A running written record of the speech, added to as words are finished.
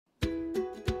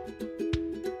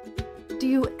Do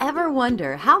you ever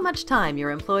wonder how much time your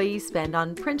employees spend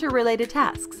on printer-related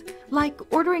tasks, like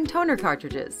ordering toner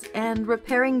cartridges and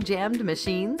repairing jammed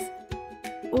machines?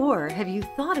 Or have you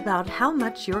thought about how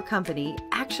much your company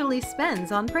actually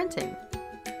spends on printing?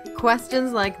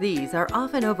 Questions like these are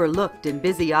often overlooked in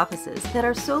busy offices that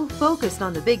are so focused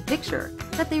on the big picture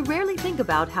that they rarely think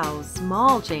about how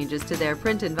small changes to their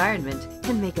print environment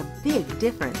can make a big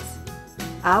difference.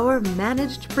 Our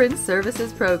Managed Print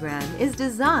Services program is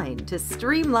designed to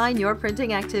streamline your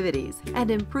printing activities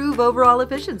and improve overall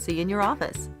efficiency in your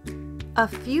office. A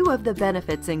few of the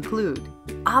benefits include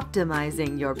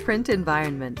optimizing your print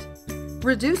environment,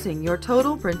 reducing your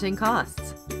total printing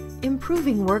costs,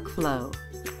 improving workflow,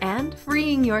 and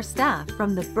freeing your staff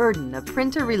from the burden of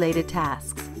printer-related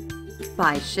tasks.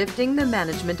 By shifting the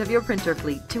management of your printer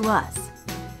fleet to us,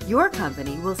 your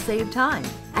company will save time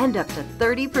and up to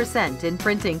 30% in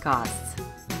printing costs.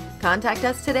 Contact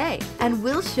us today and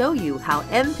we'll show you how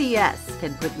MPS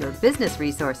can put your business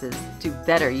resources to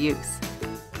better use.